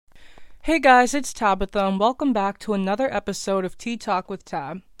Hey guys, it's Tabitha, and welcome back to another episode of Tea Talk with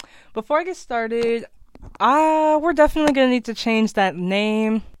Tab. Before I get started, we're definitely gonna need to change that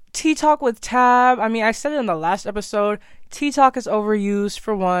name. Tea Talk with Tab. I said it in the last episode. Tea Talk is overused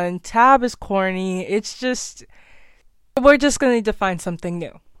for one. Tab is corny. We're just gonna need to find something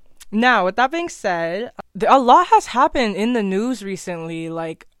new. Now, with that being said, a lot has happened in the news recently.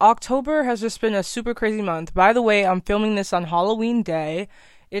 Like, October has just been a super crazy month. By the way, I'm filming this on Halloween Day.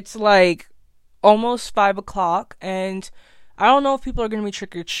 It's like almost 5 o'clock, and I don't know if people are going to be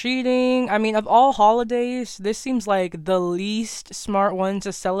trick-or-treating. Of all holidays, this seems like the least smart one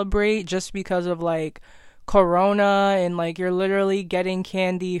to celebrate just because of, like, Corona, and, like, you're literally getting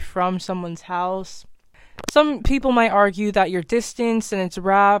candy from someone's house. Some people might argue that you're distanced and it's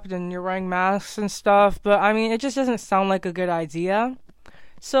wrapped and you're wearing masks and stuff, but, it just doesn't sound like a good idea.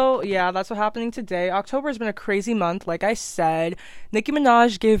 So, yeah, that's what's happening today. October has been a crazy month, like I said. Nicki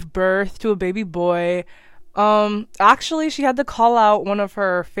Minaj gave birth to a baby boy. Actually, she had to call out one of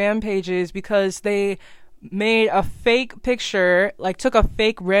her fan pages because they made a fake picture, like took a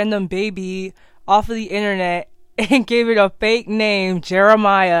fake random baby off of the internet and gave it a fake name,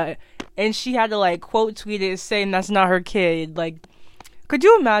 Jeremiah. And she had to, like, quote tweet it saying that's not her kid. Like, could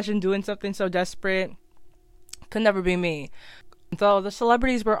you imagine doing something so desperate? Could never be me. Though the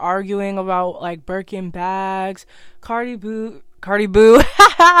celebrities were arguing about, like, Birkin bags. Cardi B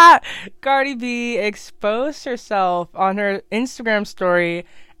exposed herself on her Instagram story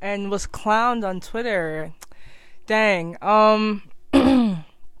and was clowned on Twitter. Dang. I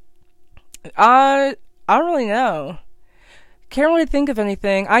don't really know. Can't really think of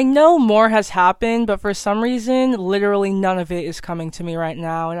anything. I know more has happened, but for some reason, literally none of it is coming to me right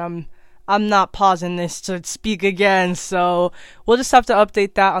now, and I'm not pausing this to speak again, so we'll just have to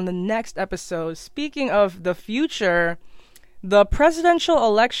update that on the next episode. Speaking of the future, the presidential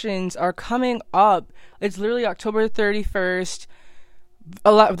elections are coming up. It's literally October 31st.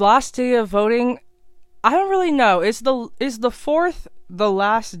 Last day of voting. I don't really know. Is the 4th the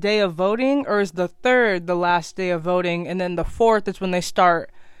last day of voting, or is the 3rd the last day of voting, and then the 4th is when they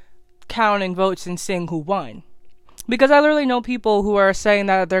start counting votes and seeing who won? Because I literally know people who are saying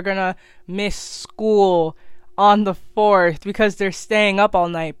that they're gonna miss school on the 4th because they're staying up all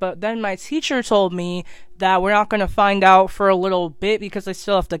night. But then my teacher told me that we're not gonna find out for a little bit because they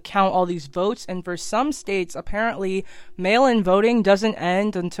still have to count all these votes. And for some states, apparently, mail-in voting doesn't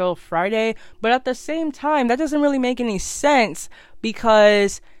end until Friday. But at the same time, that doesn't really make any sense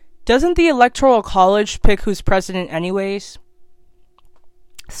because doesn't the Electoral College pick who's president anyways?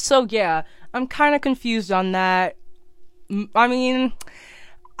 So yeah, I'm kind of confused on that.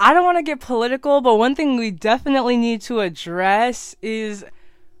 I don't want to get political, but one thing we definitely need to address is,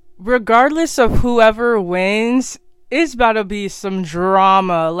 regardless of whoever wins, it's about to be some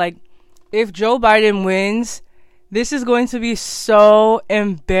drama. Like, if Joe Biden wins, this is going to be so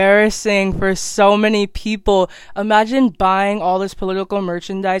embarrassing for so many people. Imagine buying all this political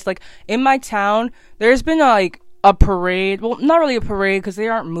merchandise. Like, in my town, there's been a parade. Well, not really a parade because they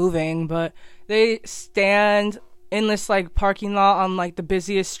aren't moving, but they stand in this, like, parking lot on, like, the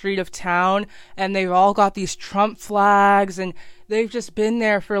busiest street of town, and they've all got these Trump flags, and they've just been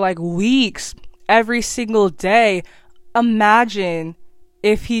there for, like, weeks, every single day. Imagine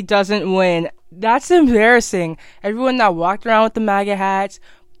if he doesn't win. That's embarrassing. Everyone that walked around with the MAGA hats,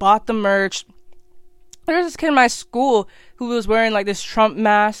 bought the merch. There's this kid in my school who was wearing, like, this Trump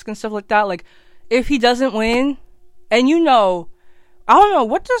mask and stuff like that. Like, if he doesn't win, and I don't know,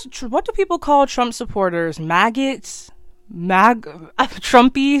 what do people call Trump supporters? Maggots?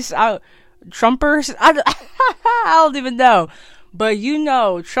 Trumpies? Trumpers? I don't even know. But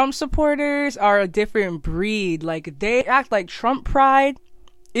Trump supporters are a different breed. Like, they act like Trump pride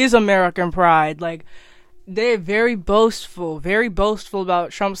is American pride. Like, they're very boastful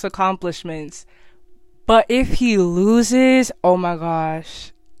about Trump's accomplishments. But if he loses, oh my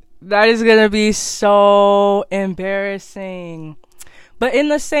gosh, that is gonna be so embarrassing. But in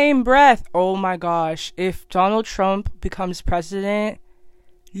the same breath, oh my gosh, if Donald Trump becomes president,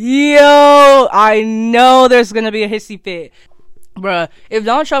 I know there's gonna be a hissy fit. Bruh, if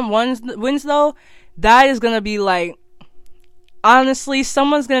Donald Trump wins though, that is gonna be like, honestly,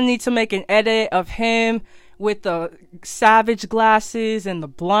 someone's gonna need to make an edit of him with the savage glasses and the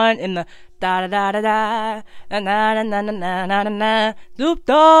blunt and the da da da da da na na na na na na na na doop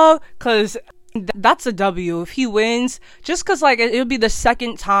dog, cause that's a W if he wins. Just cause, like, it would be the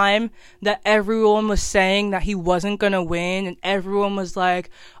second time that everyone was saying that he wasn't gonna win, and everyone was like,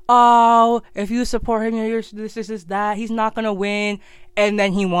 oh, if you support him, you're this, that, he's not gonna win, and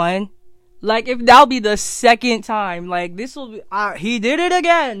then he won. Like, if that'll be the second time, like, this will be, he did it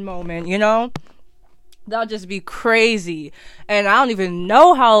again moment, you know? That'll just be crazy. And I don't even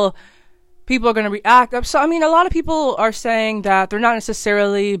know how people are going to react. So, I mean, a lot of people are saying that they're not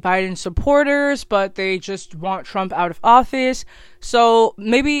necessarily Biden supporters, but they just want Trump out of office. So,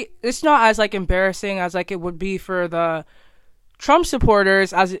 maybe it's not as, like, embarrassing as, like, it would be for the Trump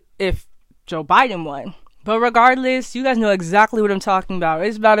supporters as if Joe Biden won. But regardless, you guys know exactly what I'm talking about.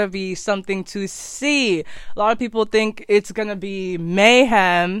 It's about to be something to see. A lot of people think it's going to be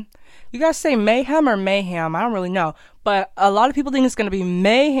mayhem. You guys say mayhem or mayhem? I don't really know. But a lot of people think it's going to be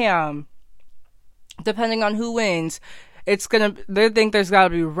mayhem, depending on who wins. They think there's got to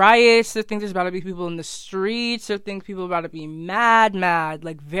be riots. They think there's about to be people in the streets. They think people are about to be mad,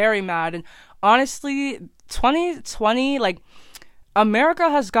 like very mad. And honestly, 2020, like, America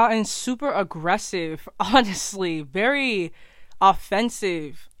has gotten super aggressive, honestly, very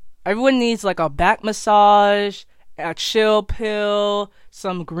offensive. Everyone needs like a back massage, a chill pill,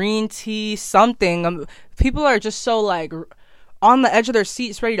 some green tea, something. People are just so like on the edge of their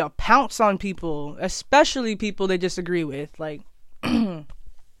seats, ready to pounce on people, especially people they disagree with. Like,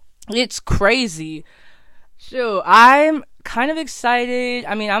 it's crazy. So I'm kind of excited.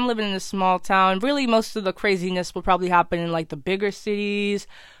 I mean, I'm living in a small town. Really, most of the craziness will probably happen in like the bigger cities.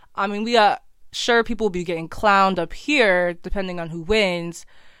 I mean, sure, people will be getting clowned up here depending on who wins.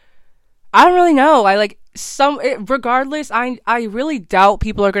 I don't really know. Regardless, I really doubt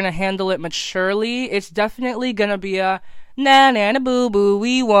people are gonna handle it maturely. It's definitely gonna be a na boo boo,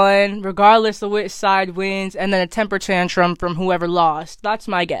 we won, regardless of which side wins, and then a temper tantrum from whoever lost. That's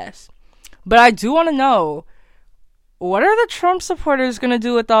my guess. But I do want to know, what are the Trump supporters going to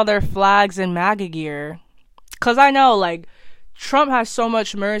do with all their flags and MAGA gear? Because I know, like, Trump has so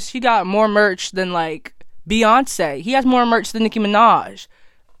much merch. He got more merch than, like, Beyonce. He has more merch than Nicki Minaj.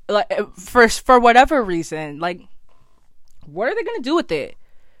 Like, for whatever reason. Like, what are they going to do with it?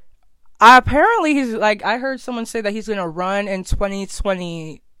 Apparently, I heard someone say that he's going to run in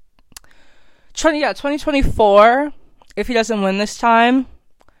 2024 if he doesn't win this time.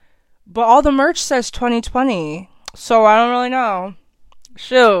 But all the merch says 2020, so I don't really know.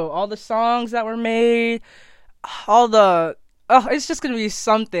 Shoot, all the songs that were made, it's just gonna be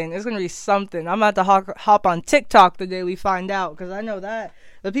something. It's gonna be something. I'm about to hop on TikTok the day we find out, because I know that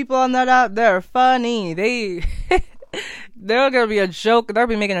the people on that app, they're funny. They're gonna be a joke. They'll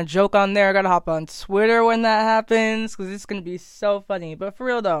be making a joke on there. I gotta hop on Twitter when that happens, because it's gonna be so funny. But for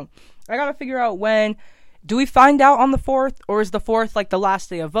real though, I gotta figure out when. Do we find out on the 4th, or is the 4th like the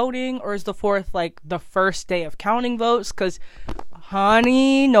last day of voting, or is the 4th like the first day of counting votes? Because,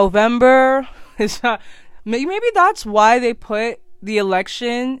 honey, November is maybe that's why they put the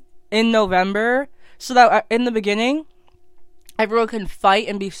election in November, so that in the beginning everyone can fight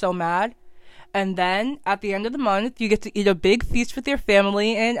and be so mad, and then at the end of the month you get to eat a big feast with your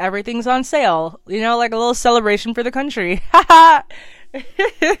family and everything's on sale. You know, like a little celebration for the country.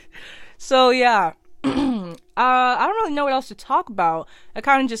 So yeah. I don't really know what else to talk about. I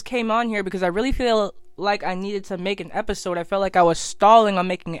kind of just came on here because I really feel like I needed to make an episode. I felt like I was stalling on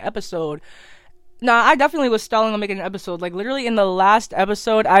making an episode. Nah, I definitely was stalling on making an episode. Like, literally in the last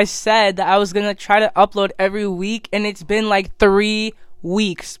episode, I said that I was gonna try to upload every week, and it's been like 3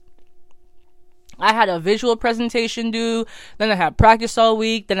 weeks. I had a visual presentation due, then I had practice all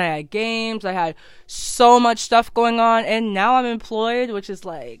week, then I had games, I had so much stuff going on, and now I'm employed, which is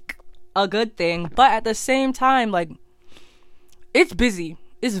like a good thing, but at the same time, like, it's busy.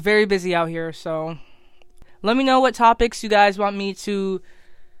 It's very busy out here. So let me know what topics you guys want me to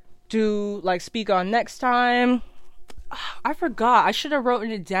do, like, speak on next time. I forgot, I should have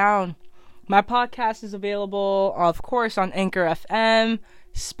written it down. My podcast is available, of course, on Anchor FM,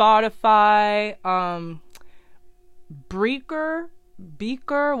 Spotify, Beaker,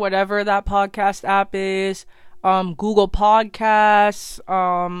 whatever that podcast app is, Google Podcasts,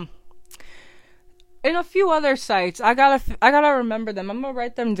 and a few other sites. I gotta remember them. I'm gonna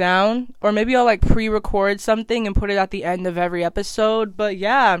write them down, or maybe I'll like pre-record something and put it at the end of every episode. But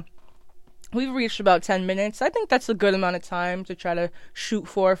yeah, we've reached about 10 minutes. I think that's a good amount of time to try to shoot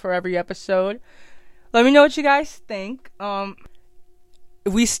for every episode. Let me know what you guys think.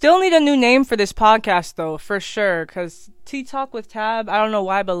 We still need a new name for this podcast though, for sure, because Tea Talk with Tab, I don't know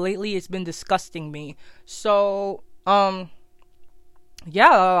why, but lately it's been disgusting me. So yeah, I'm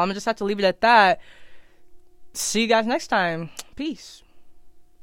gonna just have to leave it at that. See you guys next time. Peace.